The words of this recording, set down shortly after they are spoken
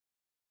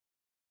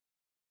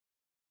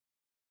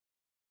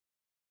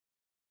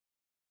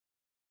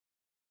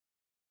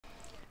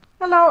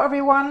Hello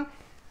everyone.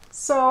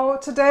 So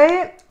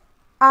today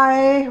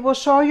I will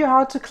show you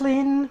how to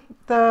clean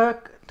the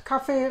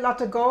Cafe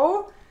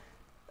LatteGo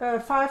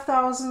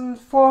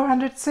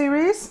 5400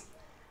 series.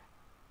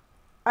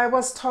 I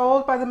was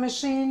told by the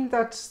machine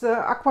that the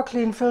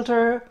AquaClean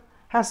filter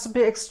has to be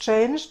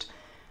exchanged.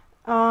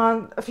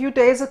 A few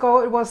days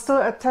ago it was still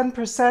at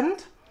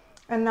 10%,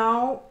 and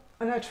now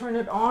when I turn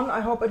it on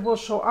I hope it will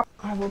show up.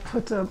 I will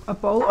put a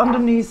bowl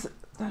underneath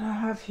that I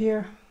have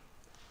here,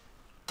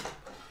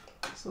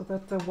 so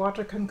that the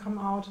water can come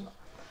out.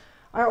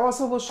 I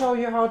also will show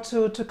you how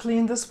to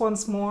clean this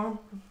once more,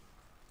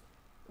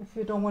 if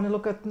you don't want to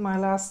look at my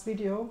last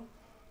video.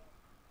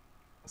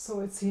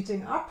 So it's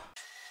heating up.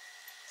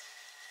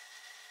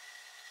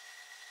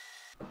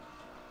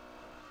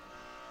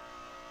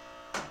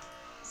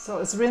 So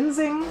it's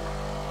rinsing.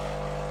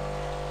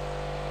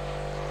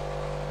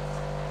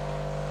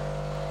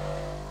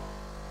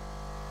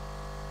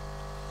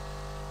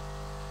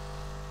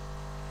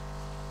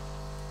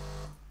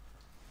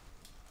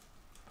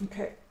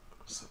 Okay,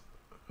 so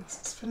this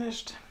is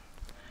finished.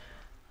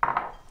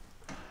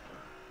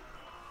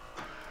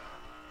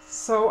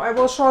 So I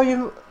will show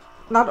you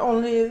not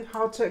only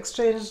how to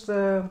exchange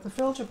the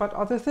filter, but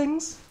other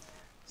things,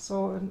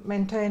 so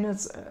maintain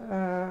it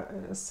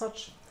as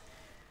such.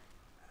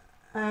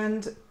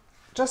 And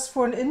just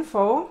for an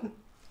info,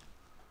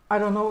 I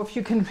don't know if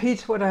you can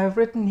read what I have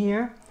written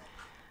here.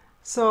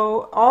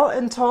 So all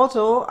in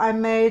total I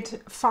made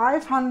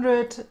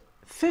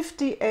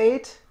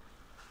 558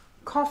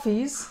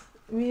 coffees,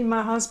 me and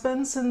my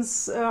husband,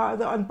 since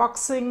the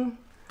unboxing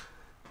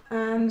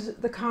and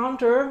the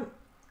counter.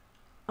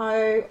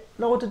 I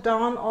loaded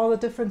down all the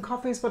different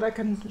coffees, but I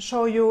can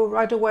show you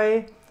right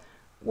away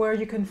where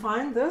you can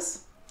find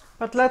this.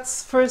 But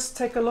let's first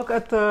take a look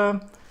at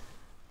the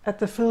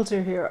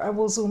filter here. I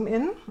will zoom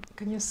in.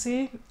 Can you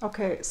see?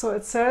 Okay, so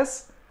it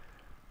says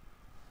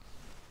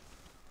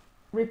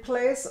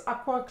replace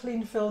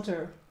AquaClean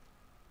filter.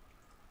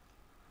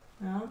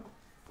 Yeah.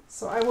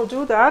 So I will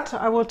do that.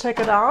 I will take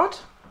it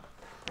out,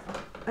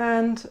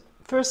 and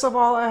first of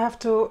all I have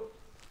to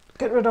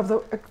get rid of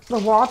the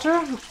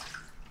water.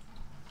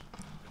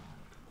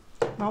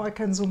 Now I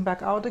can zoom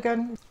back out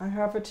again. I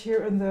have it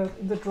here in the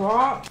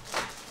drawer.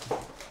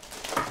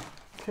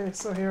 Okay,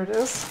 so here it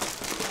is.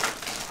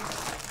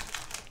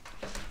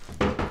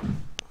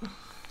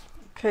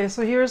 Okay,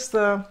 so here's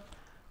the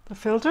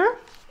filter.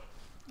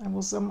 I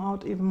will zoom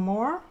out even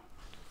more.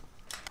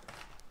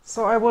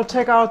 So I will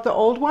take out the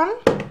old one.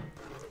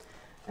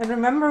 And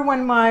remember,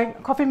 when my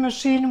coffee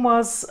machine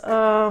was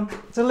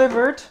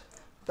delivered,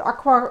 the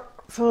aqua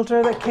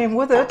filter that came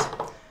with it,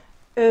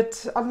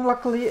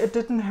 unluckily it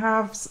didn't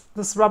have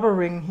this rubber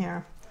ring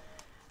here.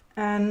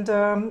 And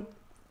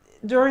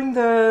during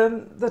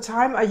the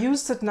time I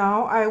used it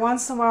now, I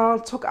once in a while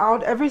took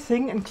out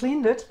everything and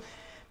cleaned it,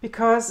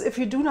 because if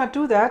you do not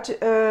do that,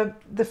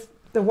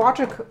 the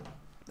water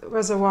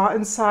reservoir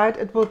inside,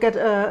 it will get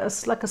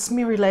like a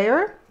smeary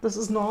layer. This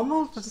is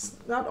normal. This is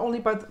not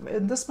only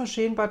in this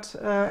machine, but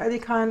any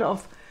kind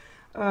of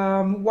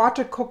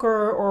water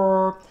cooker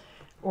or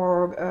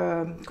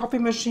coffee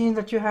machine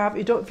that you have.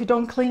 If you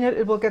don't clean it,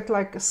 it will get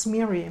like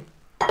smeary.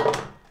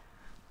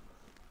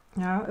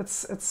 Yeah,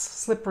 it's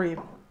slippery.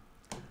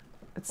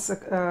 It's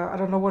I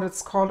don't know what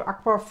it's called,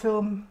 aqua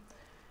film.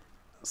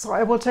 So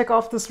I will take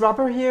off this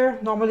rubber here.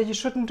 Normally you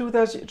shouldn't do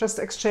that. You just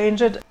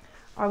exchange it.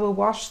 I will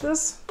wash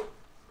this.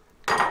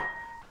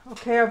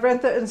 Okay, I've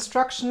read the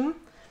instruction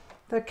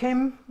that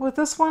came with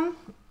this one.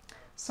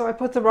 So I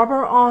put the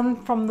rubber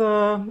on from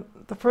the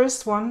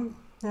first one,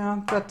 yeah,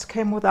 that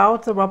came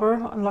without the rubber,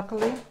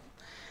 unluckily.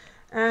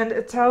 And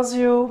it tells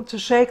you to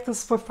shake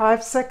this for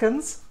 5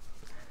 seconds.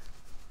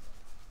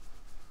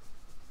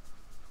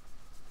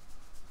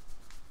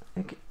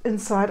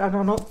 Inside, I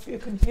don't know if you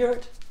can hear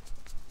it.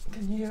 You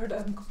can hear it.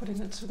 I'm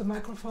putting it to the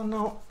microphone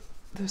now.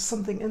 There's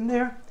something in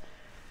there.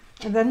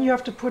 And then you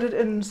have to put it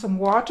in some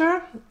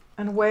water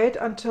and wait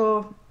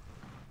until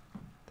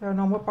there are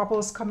no more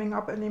bubbles coming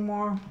up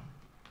anymore.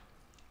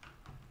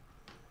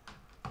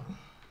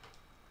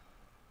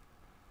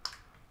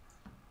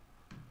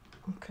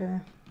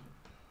 Okay.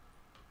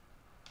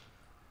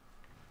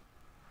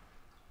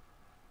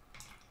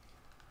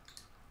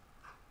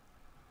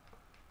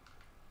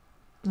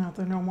 Now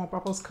there are no more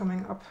bubbles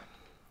coming up.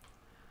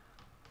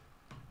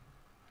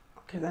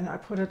 Okay, then I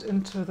put it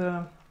into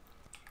the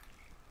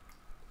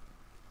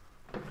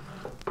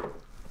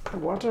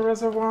water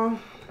reservoir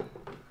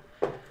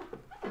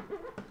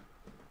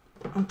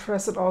and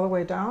press it all the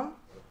way down.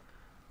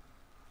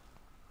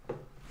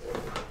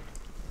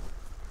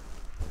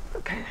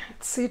 Okay,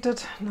 it's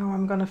seated. Now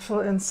I'm going to fill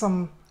in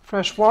some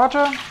fresh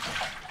water.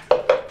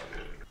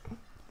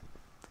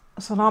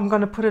 So now I'm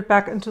going to put it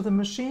back into the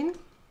machine,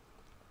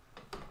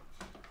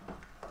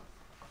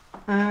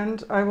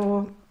 and I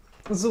will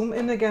zoom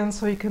in again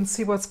so you can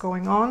see what's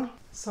going on.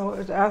 So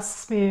it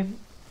asks me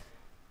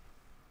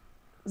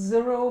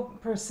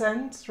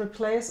 0%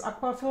 replace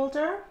aqua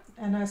filter,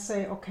 and I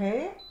say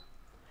okay.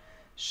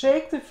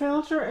 Shake the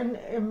filter and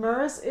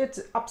immerse it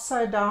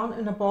upside down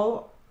in a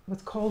bowl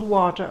with cold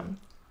water.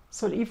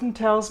 So it even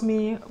tells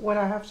me what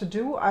I have to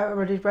do. I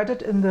already read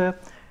it in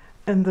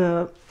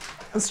the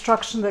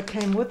instruction that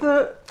came with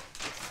the,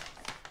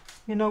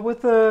 you know,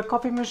 with the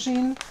coffee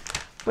machine.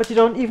 But you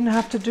don't even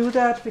have to do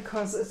that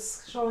because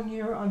it's showing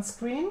here on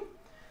screen.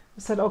 I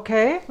said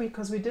okay,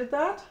 because we did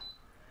that.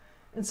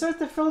 Insert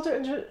the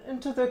filter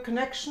into the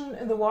connection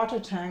in the water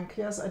tank.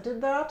 Yes, I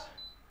did that.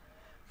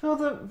 Fill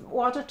the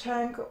water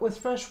tank with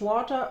fresh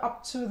water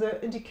up to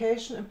the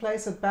indication and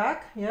place it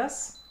back.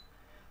 Yes.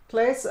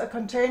 Place a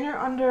container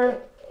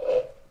under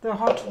the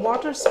hot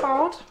water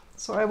spout.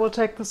 So I will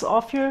take this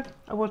off here.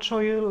 I will show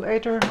you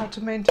later how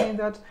to maintain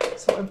that.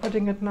 So I'm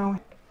putting it now.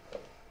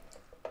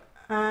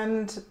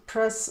 And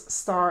press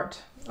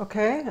start.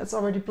 Okay, it's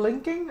already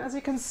blinking as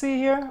you can see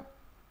here.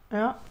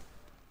 Yeah.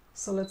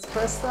 So let's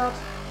press that.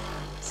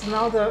 So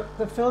now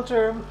the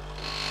filter,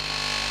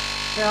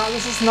 yeah,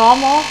 this is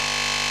normal.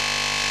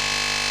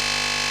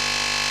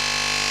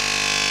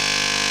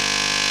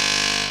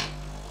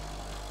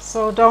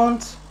 So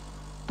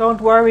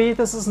don't worry,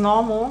 this is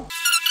normal.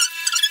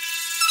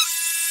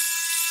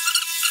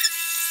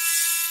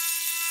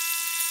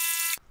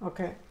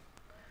 Okay.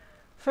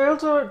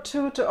 Filter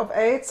 2 of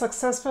 8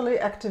 successfully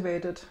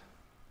activated.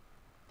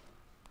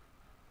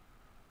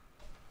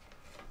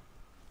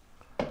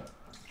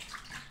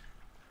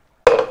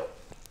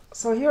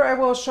 So here I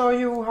will show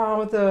you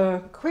how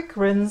the quick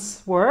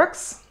rinse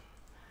works.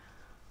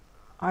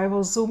 I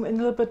will zoom in a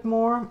little bit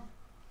more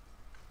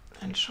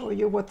and show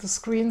you what the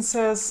screen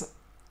says.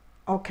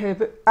 Okay,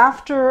 but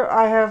after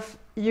I have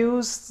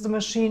used the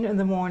machine in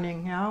the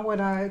morning, yeah, when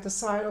I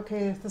decide,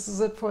 okay, this is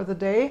it for the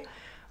day,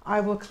 I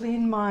will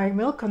clean my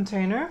milk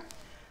container.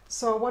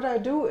 So what I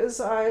do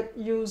is I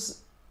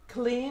use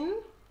clean,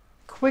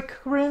 quick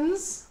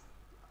rinse.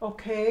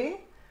 Okay.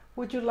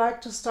 Would you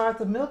like to start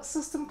the milk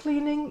system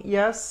cleaning?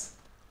 Yes.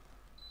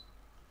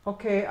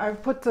 Okay, I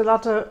put the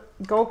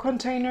LatteGo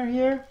container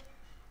here.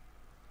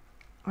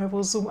 I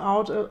will zoom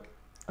out a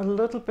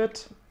little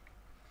bit.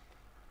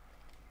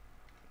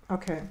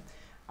 Okay,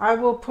 I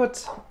will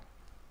put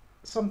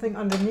something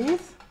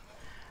underneath.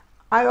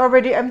 I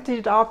already emptied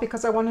it out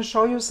because I want to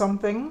show you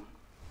something.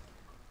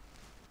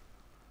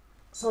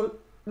 So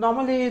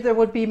normally there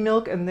would be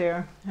milk in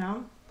there, yeah.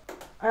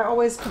 I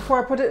always,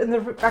 before I put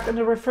it back in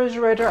the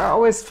refrigerator, I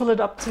always fill it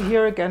up to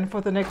here again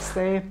for the next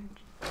day.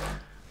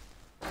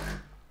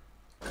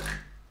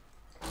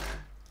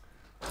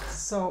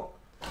 So,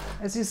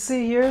 as you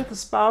see here, the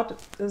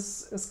spout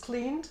is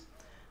cleaned.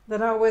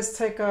 Then I always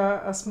take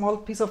a small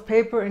piece of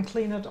paper and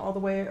clean it all the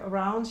way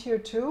around here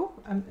too,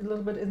 and a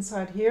little bit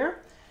inside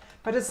here.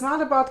 But it's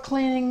not about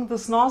cleaning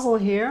this nozzle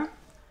here.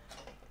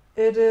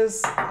 It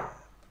is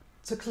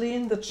to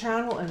clean the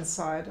channel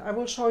inside. I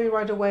will show you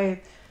right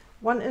away.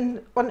 One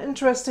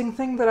interesting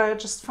thing that I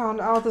just found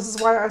out, this is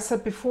why I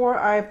said before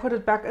I put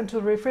it back into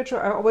the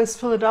refrigerator, I always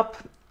fill it up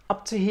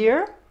to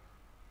here,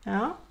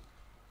 yeah?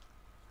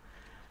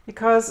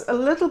 Because a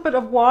little bit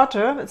of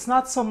water, it's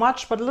not so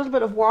much, but a little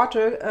bit of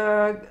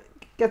water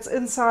gets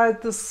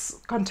inside this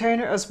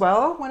container as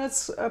well when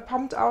it's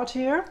pumped out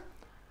here.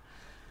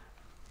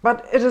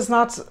 But it is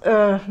not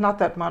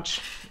that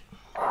much,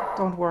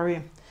 don't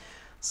worry.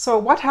 So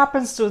what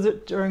happens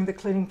during the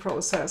cleaning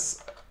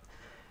process?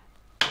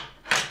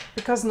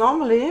 Because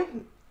normally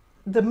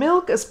the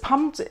milk is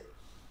pumped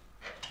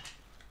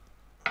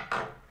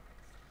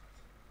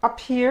up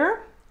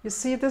here. You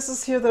see, this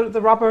is here the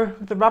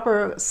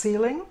rubber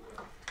sealer,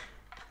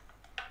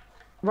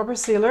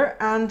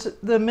 and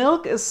the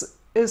milk is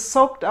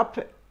soaked up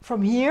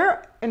from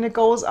here, and it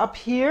goes up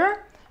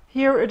here.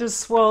 Here it is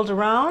swirled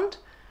around,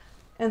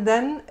 and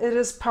then it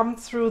is pumped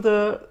through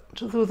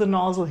the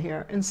nozzle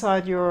here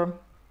inside your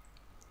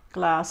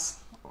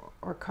glass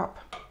or cup.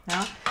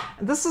 Yeah,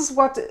 and this is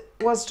what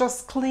was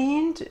just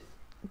cleaned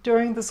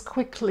during this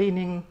quick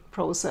cleaning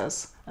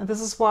process, and this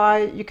is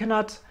why you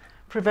cannot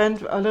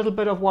prevent a little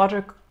bit of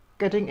water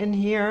getting in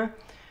here.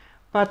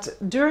 But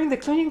during the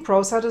cleaning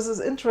process, it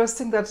is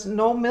interesting that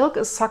no milk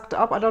is sucked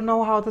up. I don't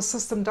know how the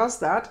system does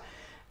that.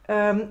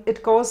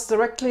 It goes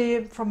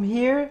directly from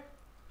here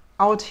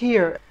out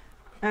here,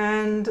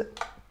 and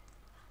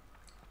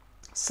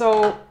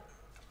so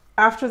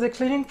after the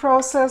cleaning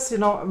process, you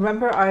know,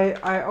 remember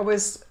I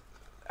always,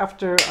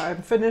 after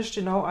I'm finished,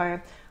 you know,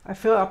 I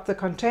fill up the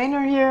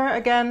container here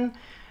again,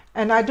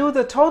 and I do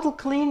the total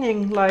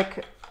cleaning,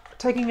 like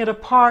taking it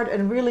apart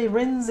and really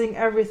rinsing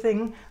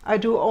everything. I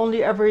do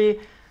only every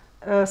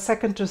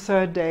second to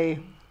third day.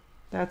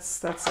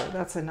 That's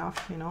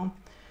enough, you know.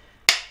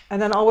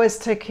 And then always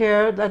take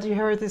care that you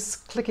hear this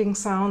clicking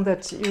sound,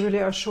 that you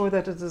really are sure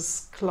that it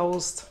is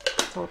closed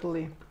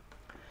totally.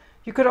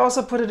 You could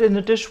also put it in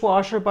the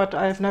dishwasher, but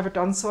I've never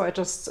done so. I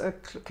just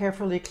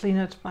carefully clean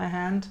it by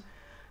hand.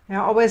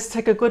 Yeah, always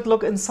take a good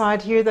look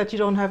inside here that you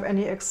don't have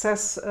any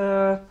excess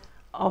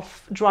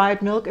of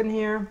dried milk in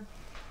here.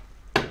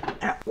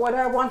 What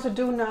I want to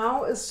do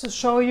now is to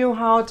show you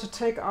how to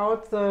take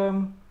out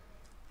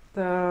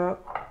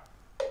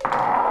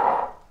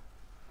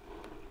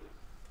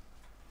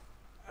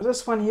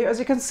this one here. As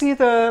you can see,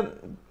 the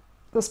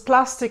this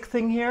plastic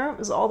thing here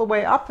is all the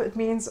way up, it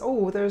means,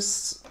 oh,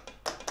 there's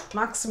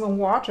maximum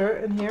water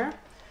in here.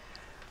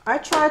 I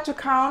try to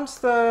count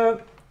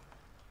the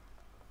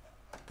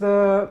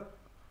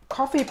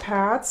coffee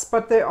pads,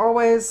 but they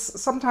always,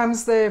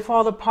 sometimes they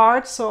fall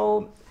apart,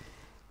 so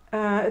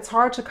it's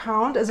hard to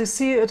count. As you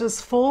see, it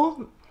is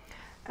full,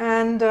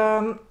 and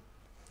a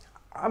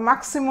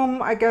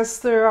maximum, I guess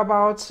there are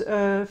about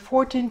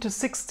 14 to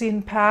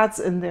 16 pads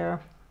in there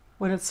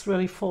when it's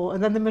really full,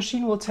 and then the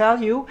machine will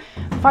tell you.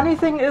 Funny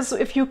thing is,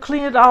 if you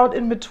clean it out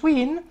in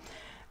between,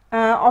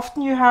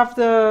 often you have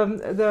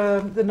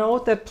the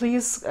note that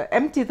please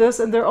empty this,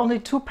 and there are only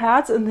 2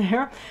 pads in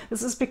there.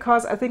 This is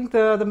because I think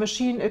the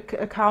machine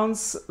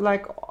counts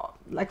like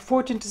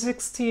 14 to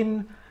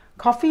 16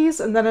 coffees,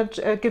 and then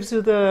it gives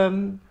you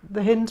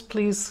the hint,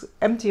 please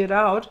empty it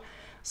out.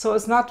 So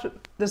it's not,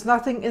 there's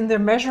nothing in there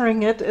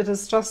measuring it. It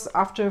is just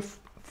after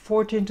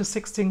 14 to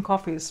 16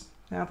 coffees.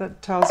 Yeah,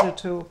 that tells you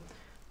to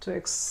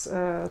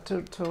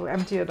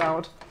empty it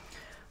out.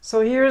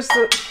 So here's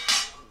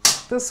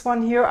this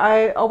one here.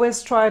 I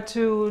always try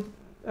to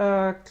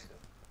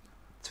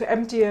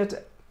empty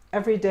it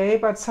every day,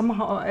 but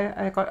somehow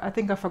I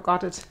think I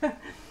forgot it.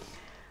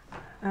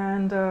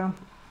 And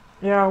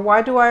yeah,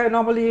 why do I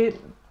normally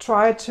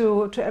try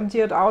to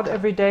empty it out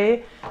every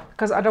day?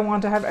 Because I don't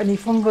want to have any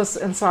fungus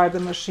inside the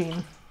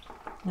machine.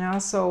 Yeah,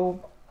 so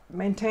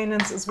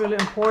maintenance is really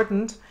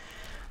important.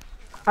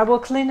 I will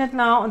clean it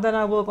now, and then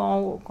I will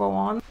go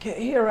on. Okay,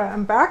 here I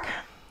am back,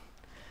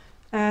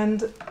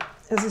 and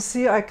as you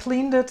see, I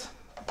cleaned it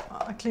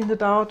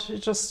out. You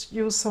just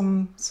use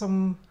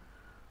some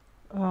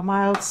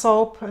mild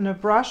soap and a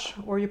brush,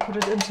 or you put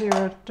it into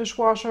your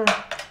dishwasher.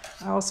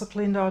 I also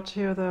cleaned out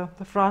here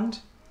the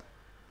front,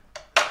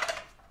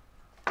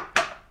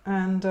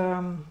 and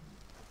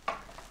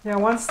yeah,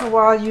 once in a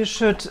while you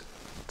should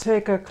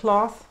take a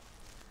cloth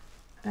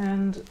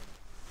and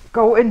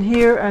go in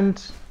here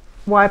and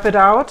wipe it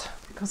out,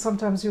 because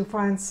sometimes you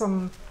find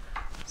some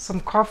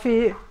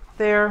coffee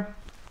there.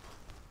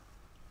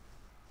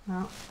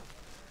 Yeah.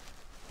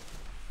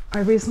 I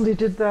recently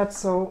did that,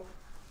 so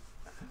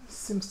it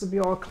seems to be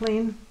all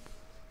clean.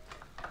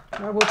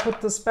 I will put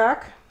this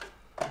back,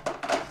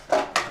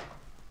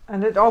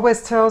 and it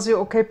always tells you,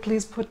 okay,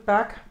 please put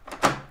back,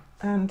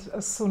 and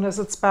as soon as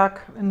it's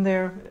back in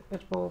there,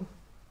 it will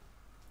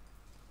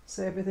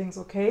say everything's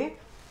okay.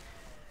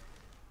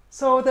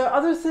 So the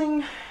other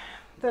thing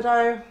that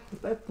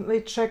let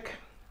me check,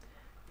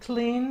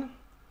 clean,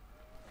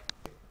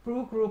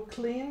 Brewgroup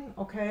clean,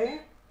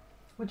 okay.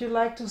 Would you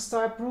like to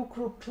start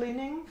Brewgroup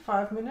cleaning?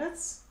 5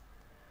 minutes.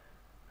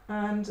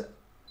 And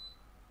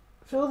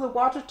fill the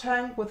water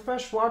tank with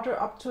fresh water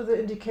up to the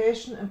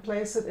indication and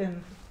place it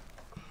in.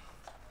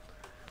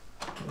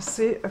 Let's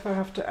see if I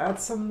have to add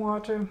some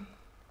water.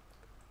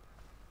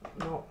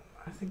 No,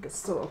 I think it's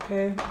still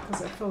okay,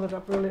 because I filled it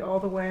up really all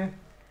the way.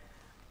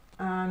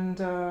 And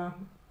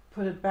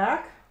put it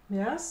back.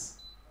 Yes.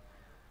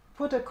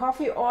 Put a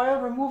coffee oil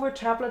remover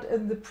tablet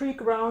in the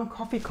pre-ground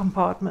coffee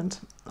compartment.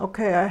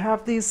 Okay, I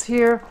have these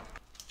here,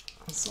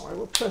 so I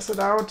will press it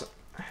out.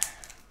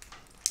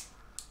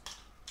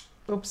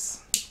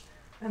 Oops.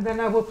 And then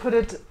I will put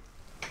it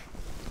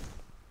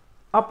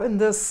up in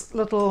this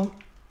little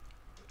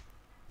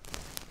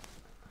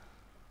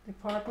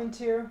compartment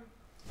here.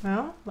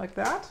 Now, like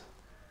that.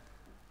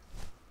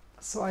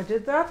 So I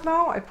did that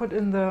now. I put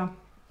in the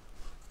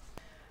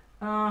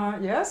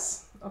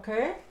yes,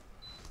 okay.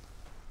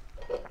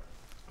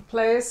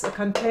 Place a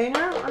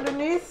container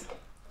underneath.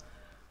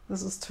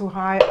 This is too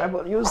high. I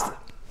will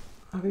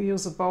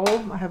use a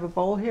bowl. I have a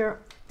bowl here.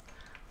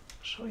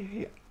 I'll show you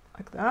here,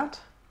 like that.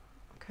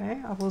 Okay,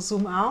 I will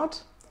zoom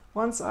out.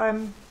 Once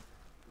I'm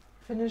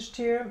finished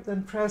here,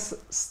 then press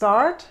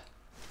start.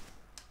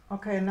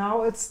 Okay,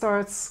 now it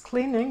starts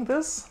cleaning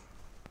this,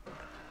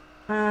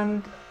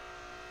 and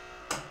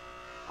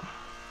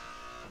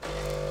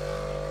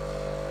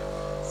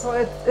so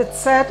it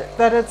said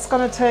that it's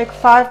going to take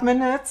 5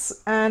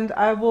 minutes, and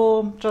I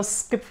will just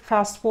skip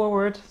fast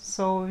forward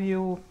so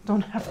you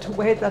don't have to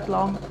wait that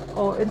long.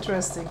 Oh,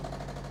 interesting.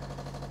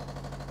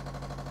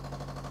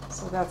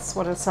 So that's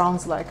what it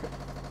sounds like.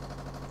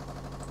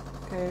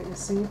 Okay, you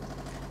see?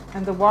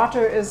 And the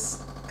water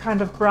is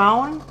kind of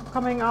brown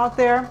coming out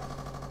there.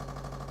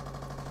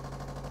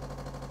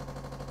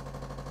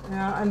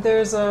 Yeah, and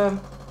there's a,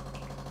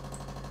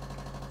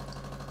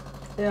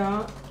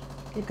 yeah,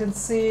 you can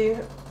see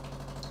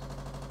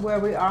where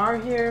we are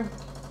here,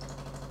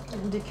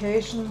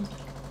 indication.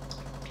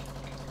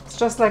 It's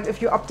just like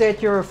if you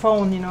update your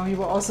phone, you know, you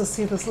will also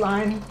see this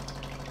line.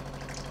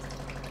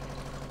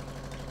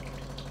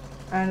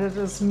 And it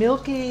is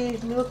milky,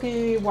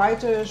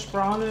 whitish,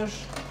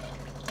 brownish.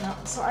 Yeah,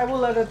 so I will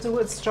let it do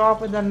its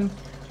job, and then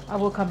I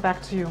will come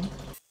back to you.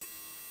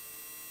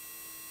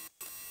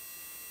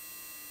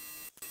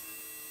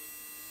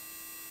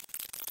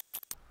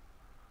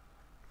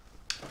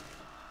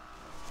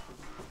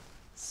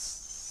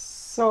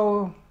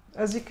 So,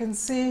 as you can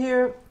see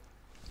here,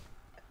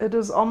 it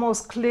is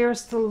almost clear,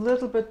 still a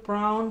little bit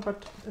brown,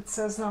 but it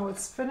says now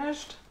it's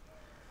finished.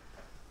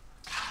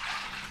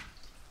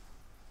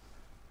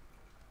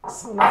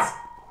 So let's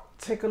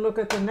take a look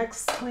at the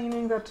next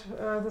cleaning that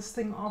this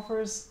thing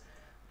offers.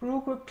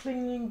 Brewgroup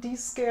cleaning,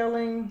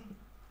 descaling.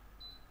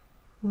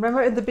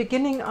 Remember in the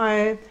beginning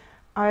I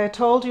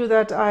told you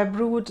that I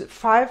brewed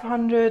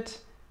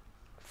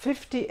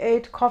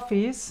 558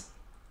 coffees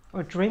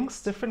or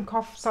drinks, different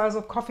size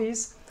of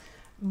coffees.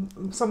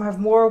 Some have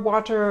more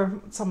water,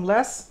 some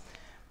less.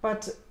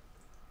 But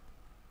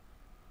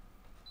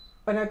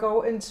when I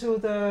go into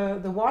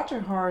the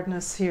water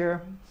hardness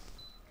here,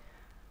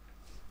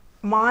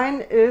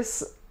 mine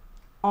is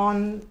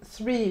on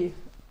 3.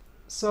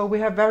 So we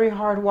have very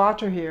hard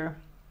water here,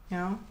 you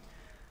know.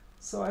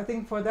 So I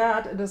think for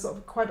that it is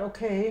quite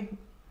okay.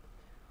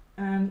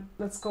 And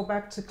let's go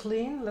back to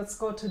clean. Let's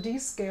go to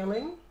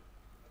descaling.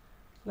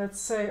 Let's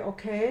say,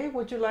 okay,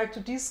 would you like to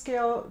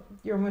descale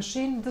your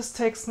machine? This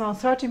takes now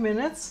 30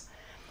 minutes.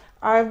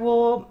 I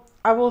will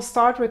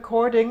start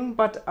recording,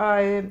 but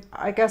I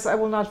guess I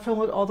will not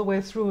film it all the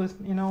way through,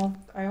 you know.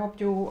 I hope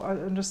you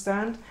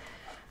understand.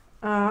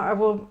 I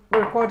will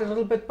record a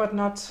little bit, but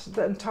not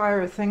the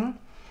entire thing.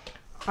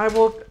 I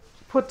will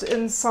put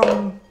in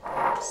some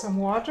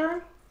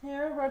water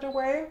here right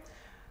away.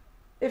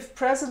 If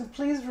present,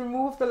 please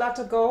remove the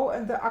LatteGo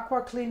and the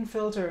Aqua Clean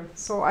filter.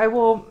 So I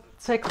will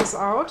take this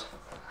out.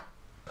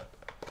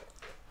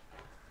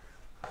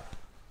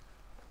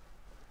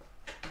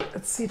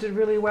 It's seated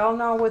really well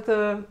now with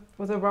the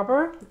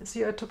rubber.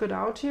 See, I took it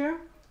out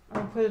here.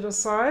 I'll put it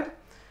aside,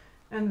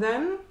 and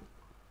then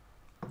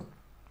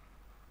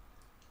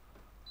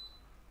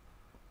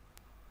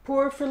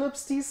pour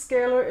Phillips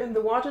descaler in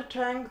the water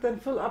tank, then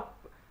fill up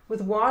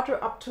with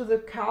water up to the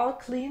cal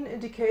clean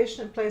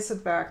indication and place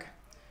it back.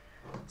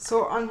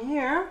 So on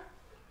here,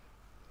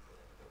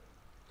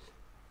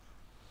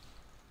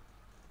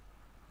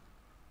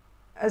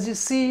 as you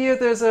see here,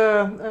 there's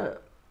a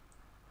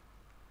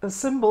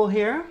symbol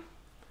here,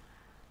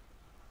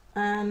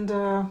 and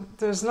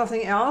there's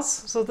nothing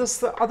else. So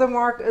the other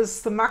mark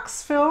is the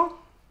max fill.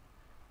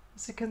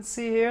 As you can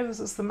see here, this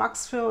is the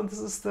max fill, and this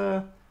is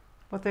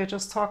what they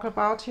just talked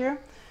about here.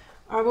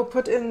 I will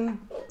put in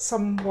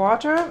some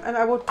water, and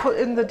I will put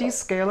in the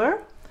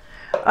descaler.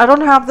 I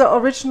don't have the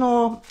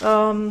original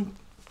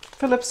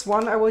Philips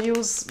one. I will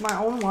use my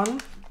own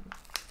one.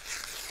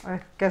 I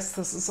guess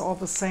this is all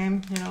the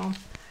same, you know.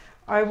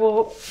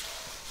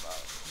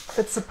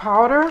 It's a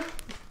powder,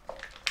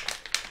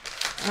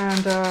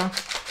 and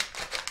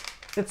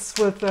it's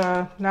with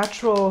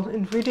natural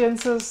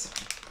ingredients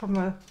from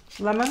a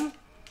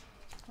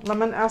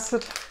lemon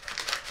acid.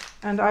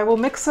 And I will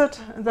mix it,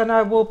 and then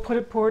I will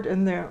pour it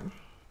in there.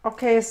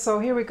 Okay, so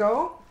here we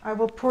go. I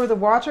will pour the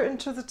water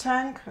into the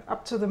tank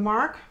up to the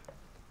mark.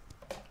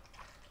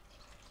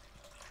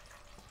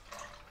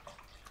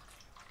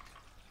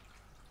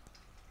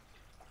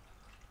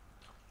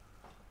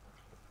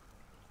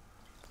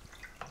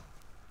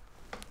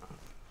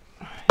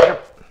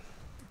 Yep.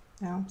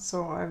 Yeah,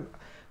 so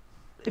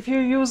if you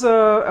use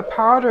a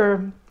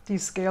powder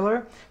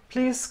descaler,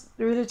 please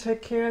really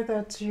take care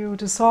that you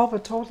dissolve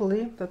it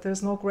totally, that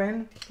there's no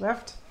grain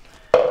left,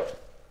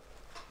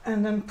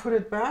 and then put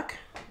it back.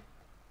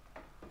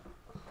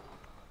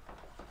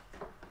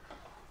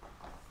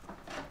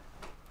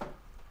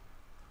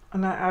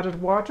 And I added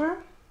water,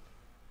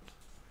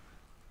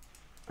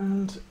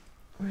 and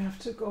we have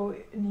to go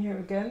in here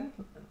again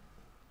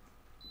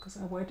because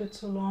I waited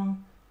too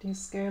long.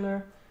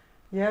 Descaler,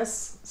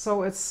 yes,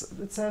 so it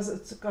says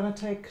it's gonna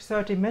take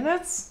 30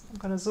 minutes. I'm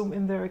gonna zoom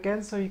in there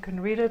again so you can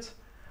read it.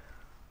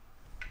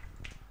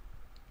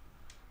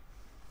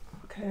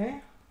 Okay,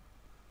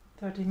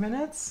 30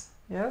 minutes,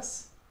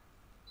 yes.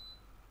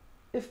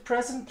 If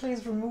present,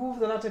 please remove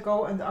the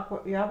LatteGo and the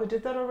Aqua. Yeah, we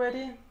did that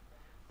already.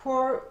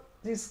 Pour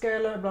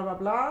descaler, blah blah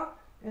blah,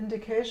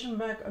 indication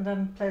back, and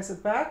then place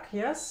it back,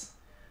 yes.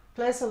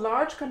 Place a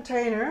large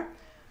container.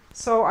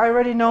 So I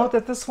already know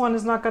that this one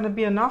is not going to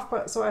be enough,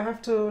 but so I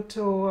have to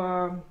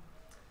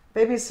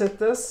babysit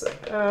this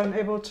and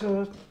able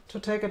to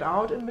take it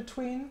out in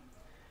between.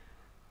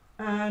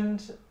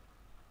 And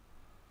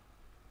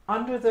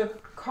under the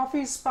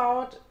coffee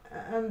spout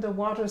and the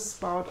water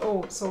spout,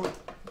 oh, so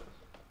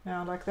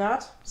yeah, like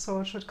that.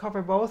 So it should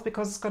cover both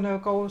because it's going to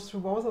go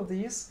through both of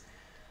these.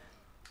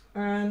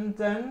 And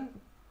then,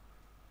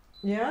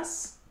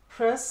 yes,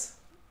 press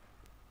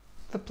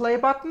the play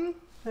button,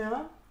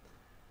 yeah.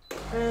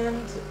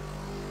 And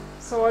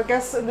so I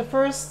guess in the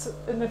first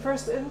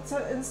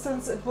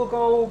instance it will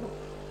go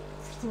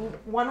through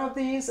one of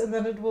these, and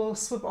then it will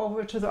swip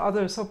over to the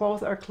other, so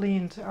both are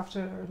cleaned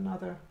after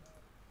another.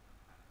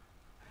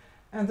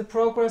 And the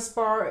progress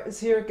bar is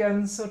here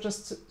again, so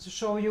just to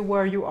show you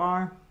where you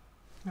are.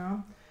 Yeah.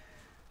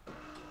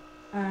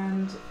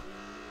 And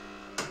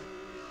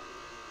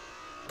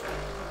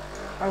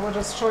I will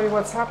just show you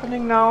what's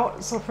happening now.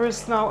 So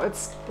first, now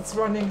it's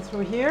running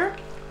through here.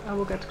 I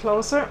will get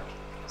closer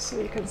so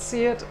you can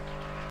see it.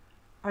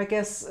 I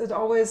guess it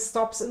always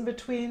stops in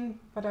between,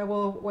 but I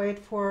will wait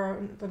for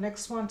the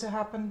next one to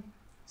happen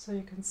so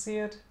you can see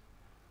it.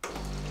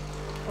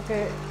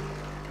 Okay,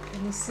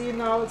 can you see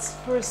now it's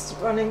first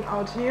running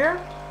out here.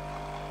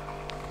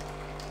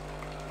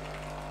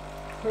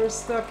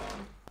 first step.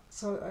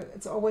 So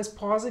it's always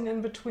pausing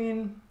in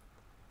between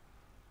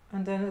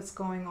and then it's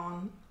going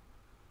on.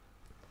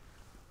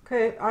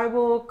 Okay, I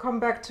will come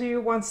back to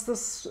you once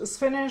this is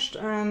finished,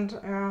 and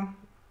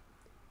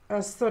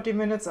as 30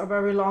 minutes are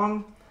very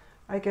long,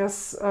 I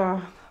guess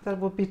that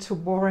would be too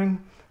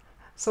boring.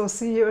 So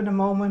see you in a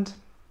moment.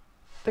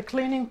 The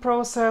cleaning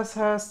process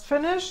has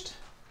finished.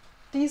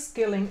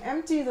 Descaling.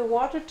 Empty the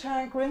water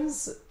tank,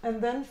 rinse,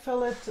 and then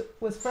fill it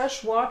with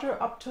fresh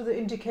water up to the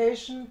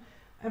indication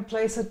and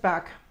place it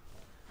back.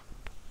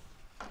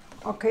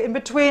 Okay, in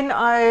between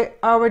I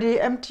already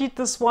emptied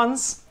this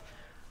once.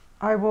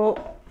 I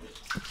will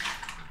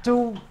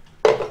do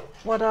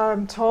what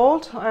I'm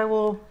told. I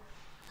will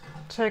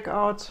take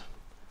out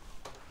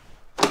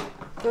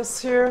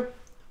this here.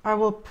 I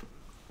will,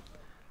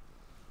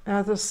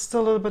 there's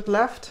still a little bit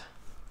left,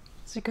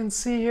 as you can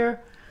see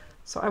here.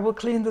 So I will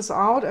clean this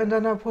out and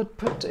then I would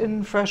put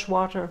in fresh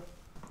water.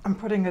 I'm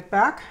putting it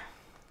back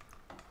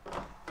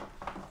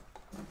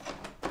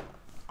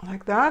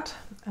like that,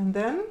 and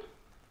then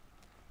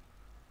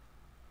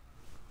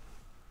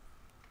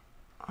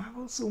I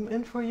will zoom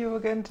in for you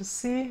again to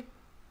see.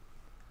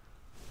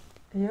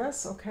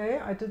 Yes, okay,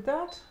 I did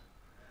that.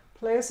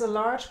 Place a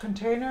large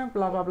container,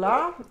 blah, blah,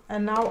 blah.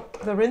 And now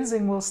the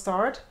rinsing will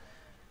start.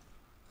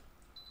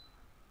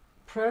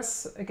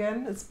 Press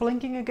again, it's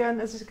blinking again,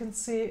 as you can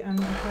see, and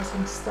I'm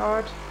pressing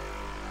start.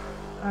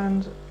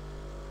 And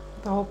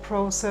the whole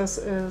process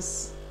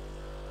is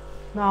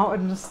now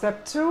in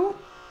step 2.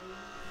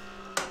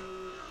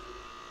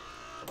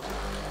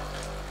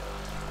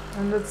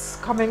 And it's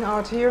coming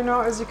out here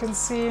now, as you can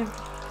see.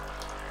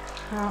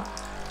 Yeah.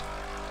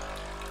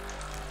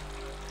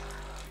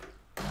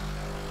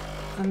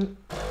 And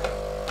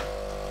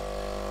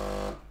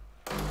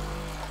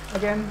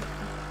again,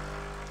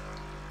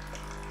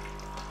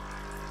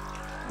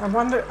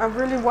 I'm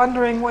really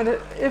wondering when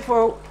if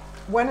or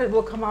when it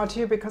will come out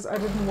here, because I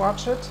didn't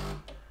watch it.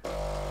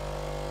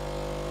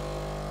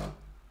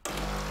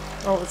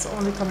 Oh, it's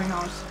only coming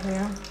out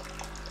here.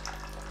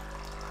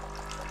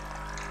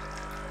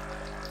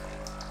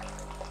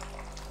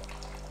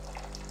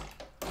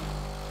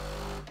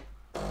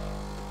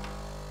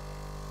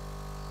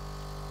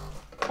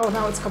 Oh,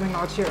 now it's coming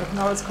out here.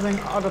 Now it's coming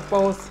out of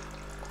both.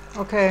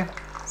 Okay,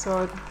 so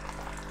I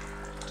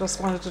just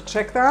wanted to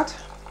check that.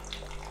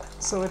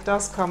 So it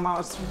does come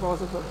out through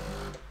both of them.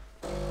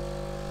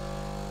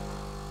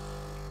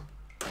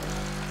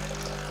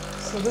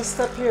 So this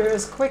step here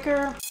is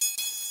quicker.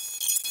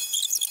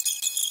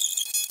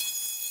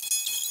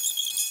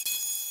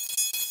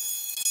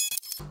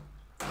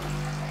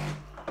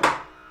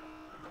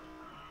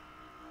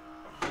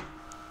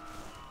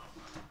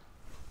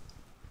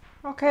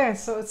 Okay,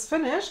 so it's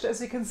finished,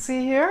 as you can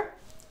see here,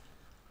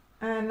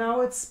 and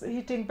now it's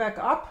heating back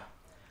up.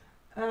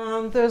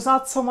 There's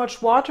not so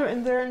much water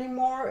in there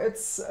anymore.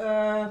 It's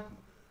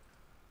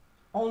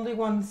only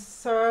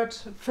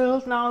 1/3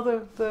 filled now,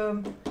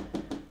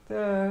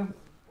 the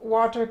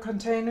water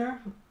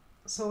container,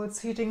 so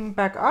it's heating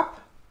back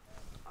up.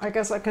 I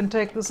guess I can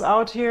take this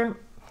out here,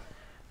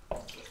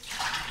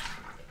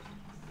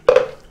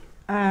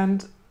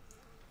 and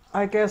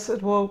I guess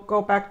it will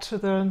go back to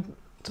the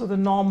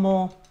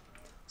normal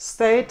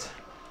state.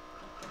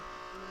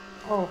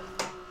 Oh,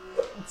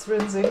 it's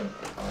rinsing.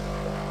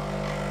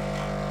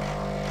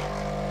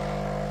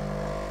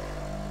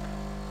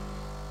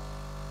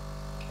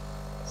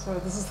 So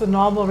this is the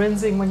normal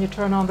rinsing when you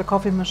turn on the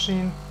coffee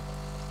machine.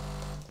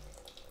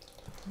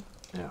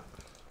 Yeah,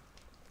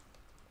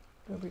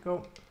 there we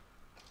go.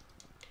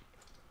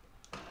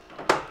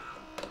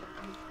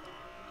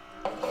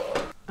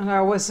 And I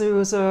always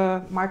use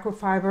a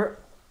microfiber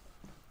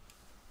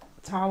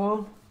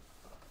towel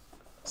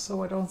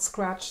so I don't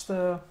scratch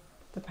the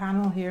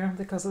panel here,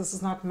 because this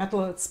is not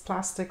metal, it's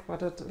plastic,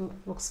 but it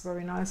looks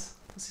very nice.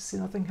 As you see,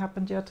 nothing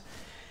happened yet.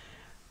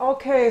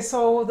 Okay,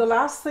 so the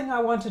last thing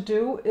I want to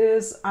do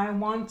is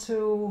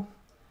so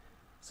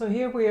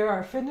here we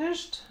are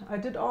finished. I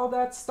did all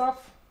that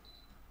stuff.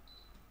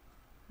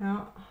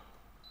 Yeah.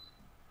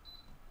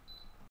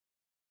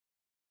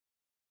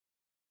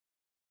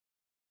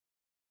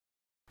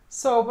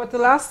 So, but the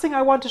last thing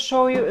I want to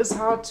show you is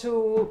how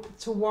to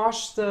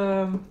wash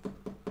the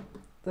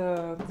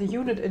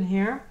unit in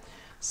here.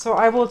 So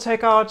I will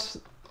take out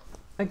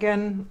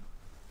again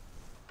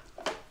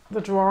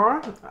the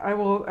drawer.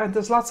 And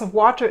there's lots of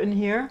water in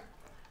here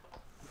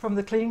from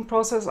the cleaning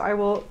process. I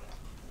will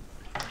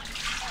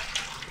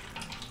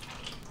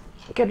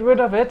get rid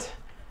of it.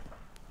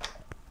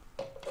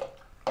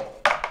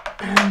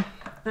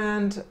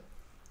 And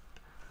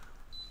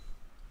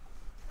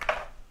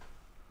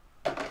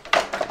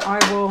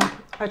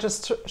I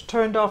just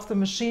turned off the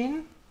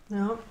machine.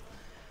 Yeah.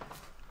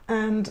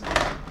 And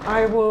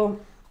I will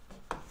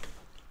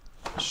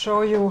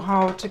show you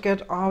how to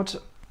get out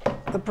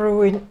the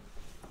brewing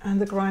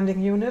and the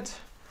grinding unit.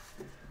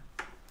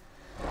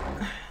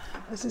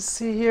 As you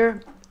see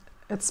here,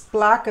 it's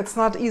black. It's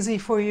not easy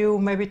for you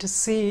maybe to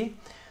see.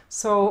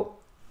 So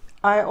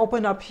I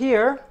open up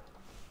here.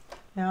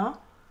 Yeah.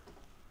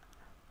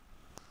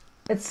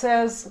 It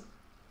says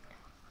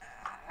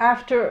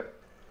after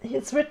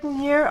it's written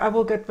here, I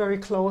will get very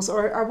close,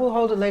 or I will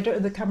hold it later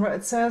in the camera.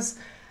 It says,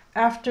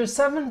 after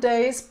 7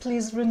 days,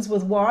 please rinse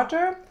with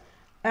water.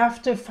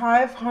 After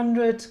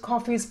 500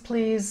 coffees,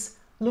 please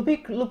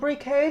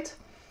lubricate.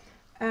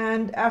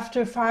 And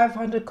after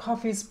 500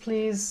 coffees,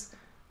 please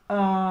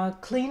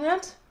clean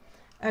it.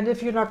 And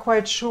if you're not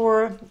quite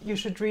sure, you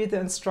should read the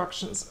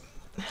instructions.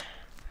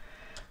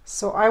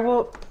 So I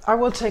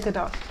will take it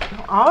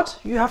out.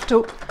 You have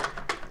to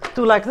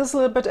do like this a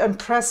little bit and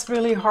press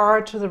really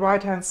hard to the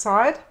right hand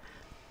side.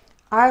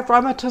 I have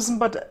rheumatism,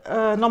 but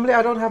normally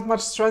I don't have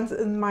much strength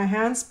in my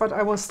hands, but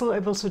I was still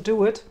able to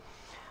do it.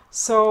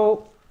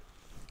 So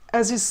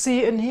as you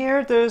see in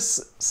here,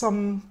 there's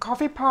some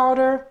coffee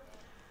powder,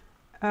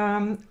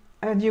 and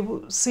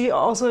you see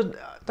also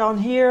down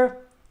here,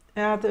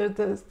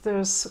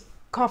 there's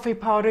coffee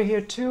powder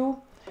here too.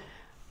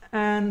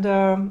 And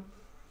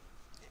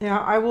yeah,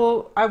 I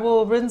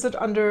will rinse it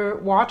under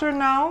water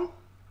now.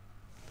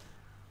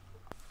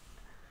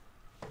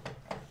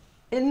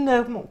 In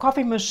the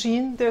coffee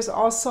machine, there's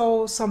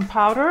also some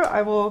powder.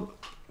 I will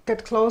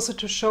get closer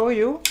to show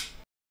you.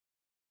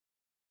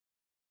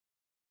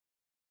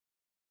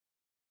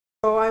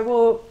 So I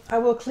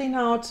will clean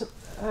out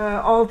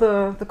all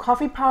the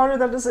coffee powder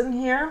that is in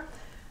here.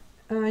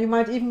 You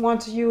might even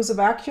want to use a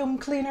vacuum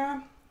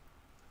cleaner.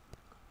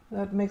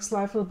 That makes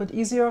life a little bit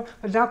easier.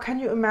 But now can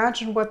you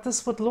imagine what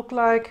this would look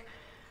like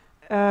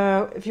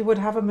if you would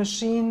have a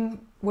machine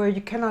where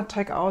you cannot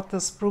take out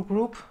this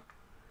Brewgroup?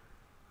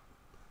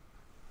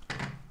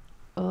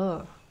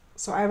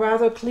 So I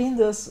rather clean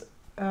this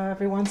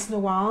every once in a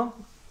while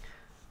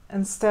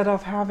instead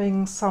of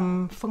having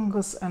some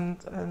fungus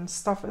and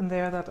stuff in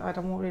there that I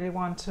don't really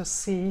want to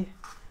see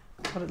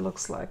what it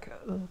looks like.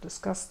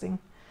 Disgusting.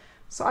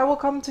 So I will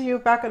come to you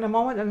back in a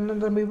moment,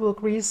 and then we will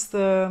grease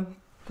the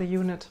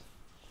unit.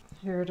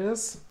 Here it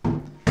is.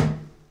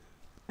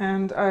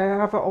 And I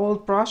have an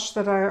old brush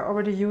that I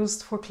already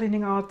used for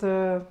cleaning out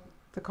the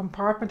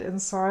compartment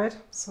inside,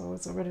 so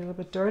it's already a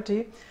little bit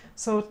dirty.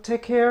 So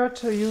take care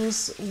to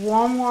use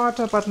warm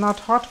water but not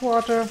hot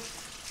water,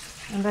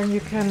 and then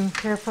you can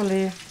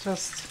carefully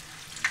just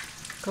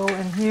go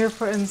in here,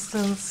 for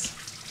instance,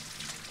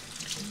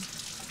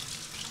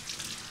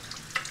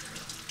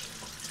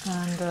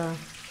 and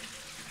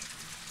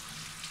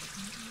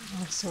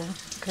also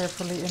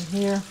carefully in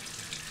here.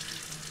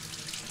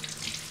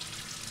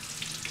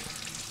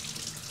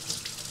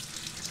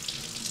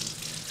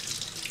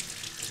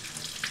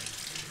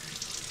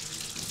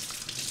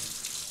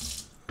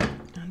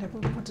 And I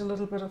will put a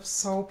little bit of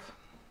soap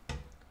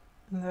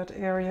in that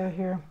area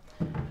here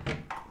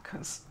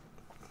because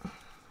it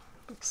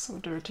looks so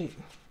dirty.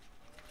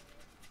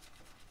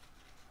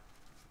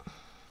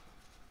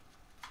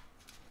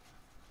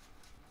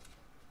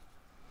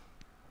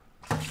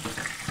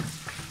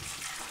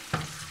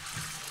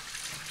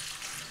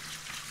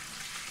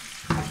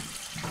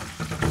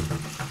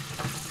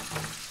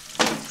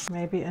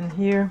 Maybe in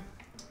here,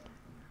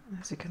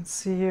 as you can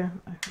see here,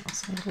 I can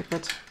also a little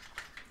bit.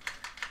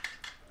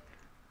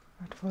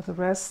 But for the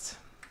rest,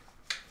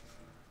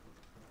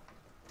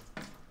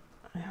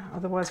 yeah,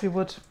 otherwise we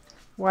would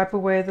wipe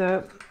away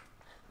the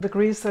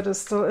grease that is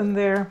still in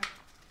there.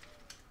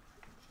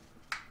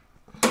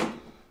 And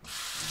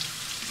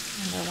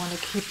I want to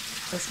keep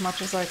as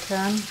much as I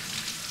can.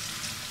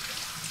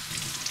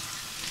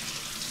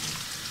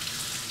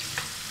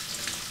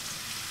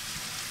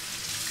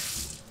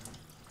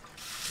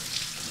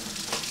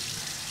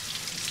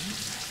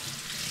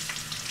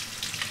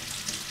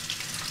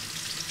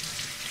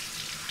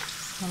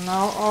 So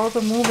now all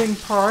the moving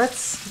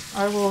parts,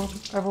 I will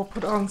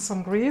put on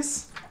some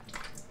grease,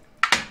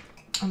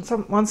 and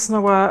once in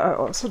a while I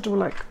also do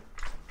like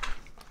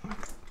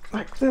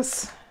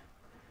this.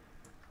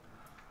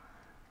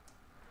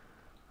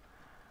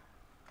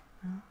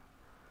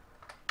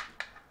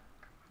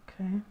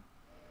 Okay.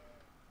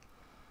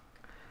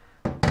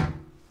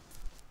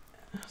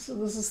 So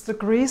this is the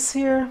grease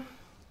here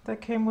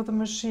that came with the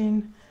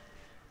machine.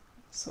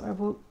 So I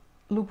will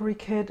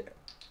lubricate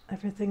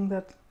everything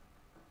that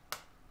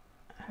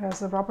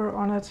has a rubber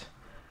on it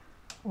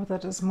or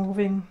that is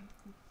moving.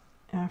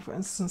 For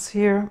instance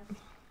here,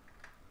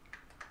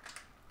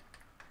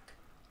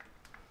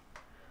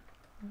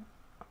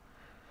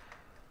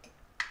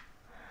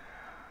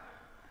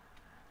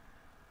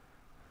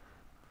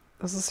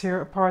 this is here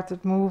a part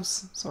that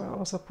moves, so I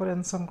also put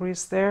in some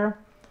grease there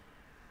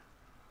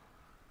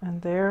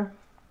and there.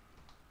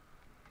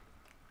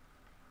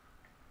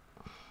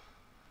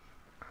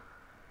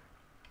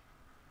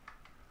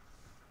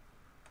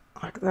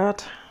 Like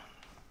that.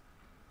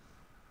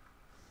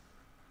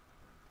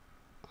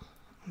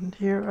 And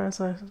here,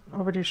 as I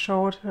already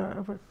showed,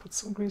 I will put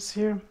some grease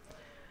here.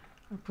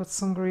 I put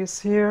some grease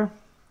here.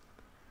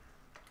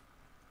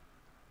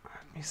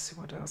 Let me see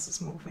what else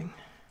is moving.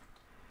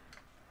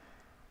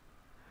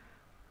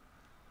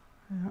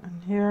 Yeah,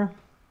 and here,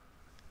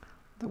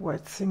 the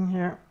white thing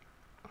here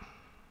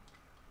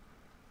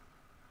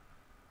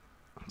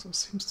also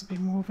seems to be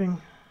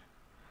moving.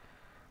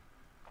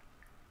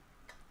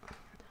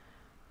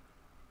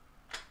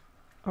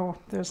 Oh,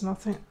 there's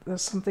nothing,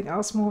 there's something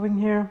else moving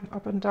here,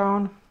 up and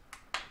down.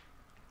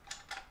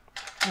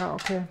 Oh,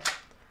 okay.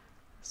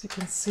 As you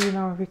can see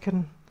now, we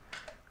can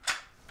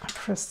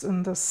press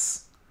in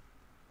this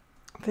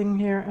thing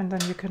here, and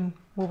then you can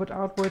move it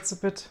outwards a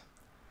bit.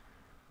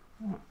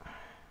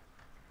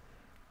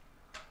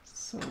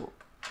 So,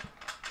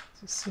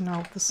 you see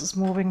now this is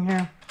moving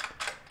here.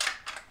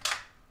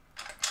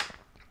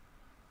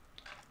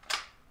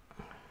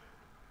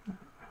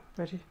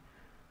 Ready.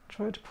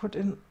 Try to put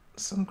in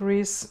some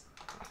grease,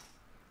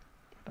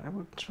 but I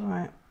will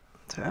try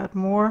to add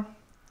more.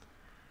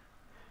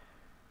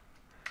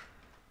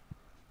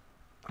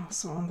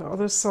 Also on the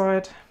other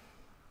side.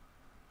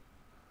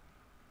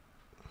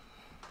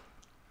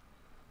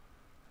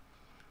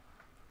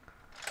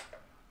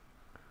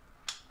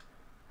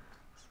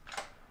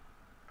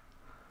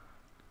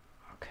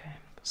 Okay,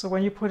 so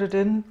when you put it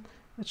in,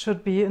 it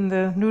should be in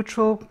the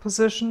neutral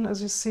position,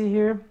 as you see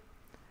here.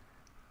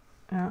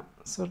 Yeah,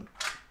 so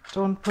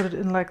don't put it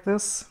in like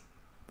this.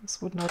 This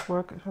would not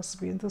work. It has to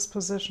be in this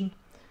position.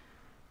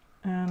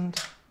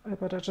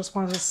 But I just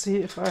wanted to see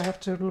if I have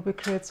to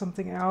lubricate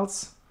something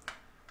else.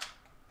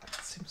 It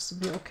seems to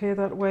be okay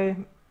that way.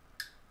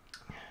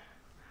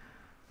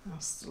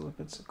 Still a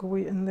bit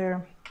gooey in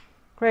there.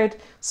 Great.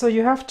 So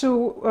you have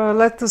to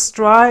let this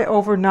dry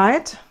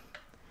overnight,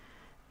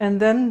 and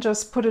then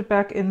just put it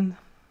back in.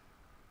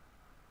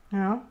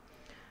 Yeah,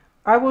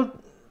 I will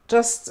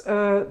just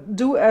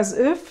do as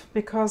if,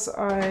 because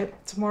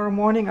tomorrow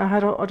morning I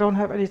don't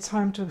have any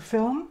time to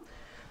film,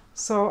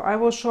 so I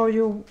will show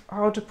you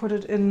how to put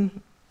it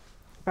in,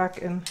 back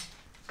in.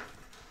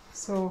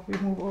 So we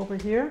move over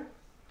here.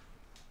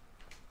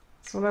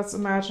 So let's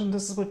imagine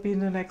this would be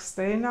the next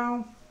day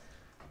now.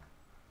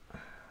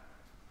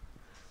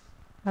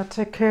 I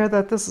take care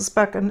that this is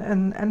back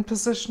in end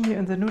position here,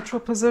 in the neutral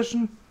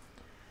position,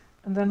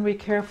 and then we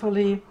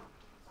carefully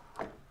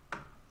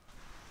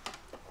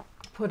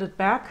put it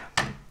back.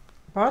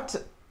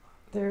 But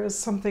there is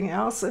something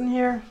else in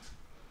here.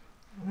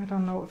 I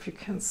don't know if you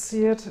can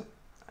see it.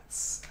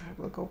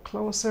 I will go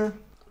closer.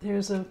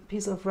 There's a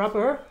piece of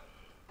rubber.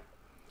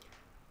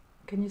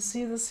 Can you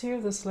see this here?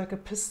 This is like a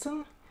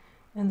piston,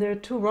 and there are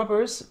two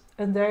rubbers,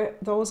 and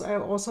those I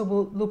also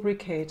will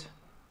lubricate.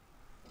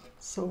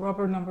 So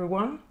rubber number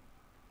 1.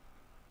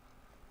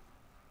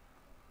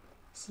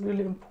 It's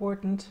really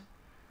important.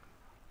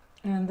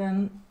 And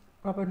then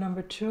rubber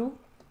number 2.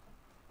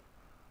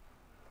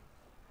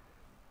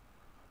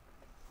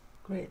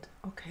 Great,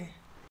 okay.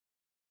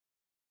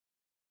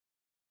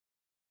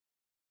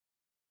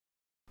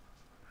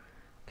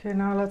 Okay,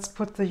 now let's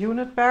put the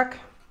unit back.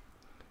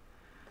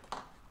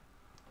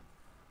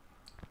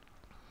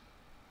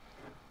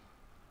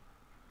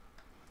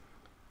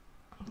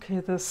 Okay,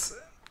 this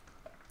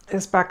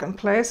is back in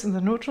place in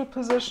the neutral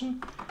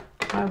position.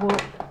 I will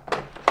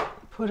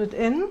put it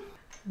in.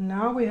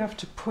 Now we have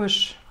to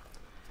push.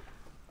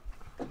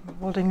 I'm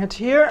holding it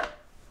here,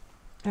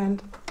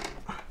 and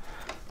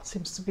it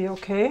seems to be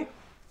okay.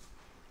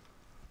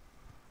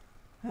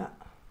 Yeah.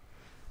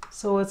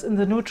 So it's in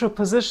the neutral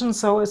position,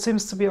 so it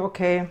seems to be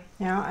okay.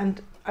 Yeah,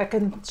 and I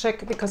can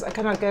check because I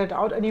cannot get it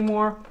out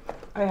anymore.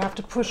 I have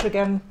to push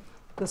again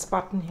this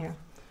button here.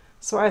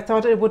 So I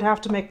thought it would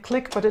have to make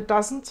click, but it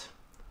doesn't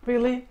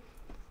really.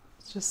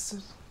 It's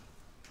just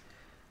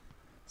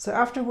so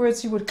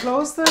afterwards you would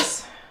close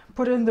this,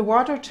 put it in the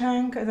water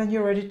tank, and then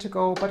you're ready to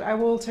go. But I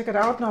will take it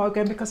out now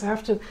again because I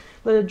have to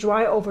let it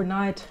dry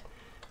overnight.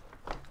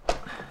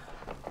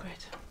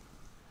 Great.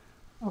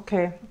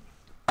 Okay.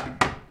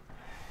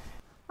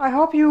 I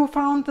hope you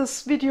found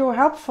this video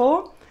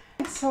helpful.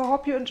 So I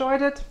hope you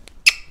enjoyed it.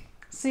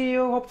 See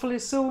you hopefully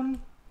soon.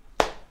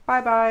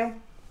 Bye bye.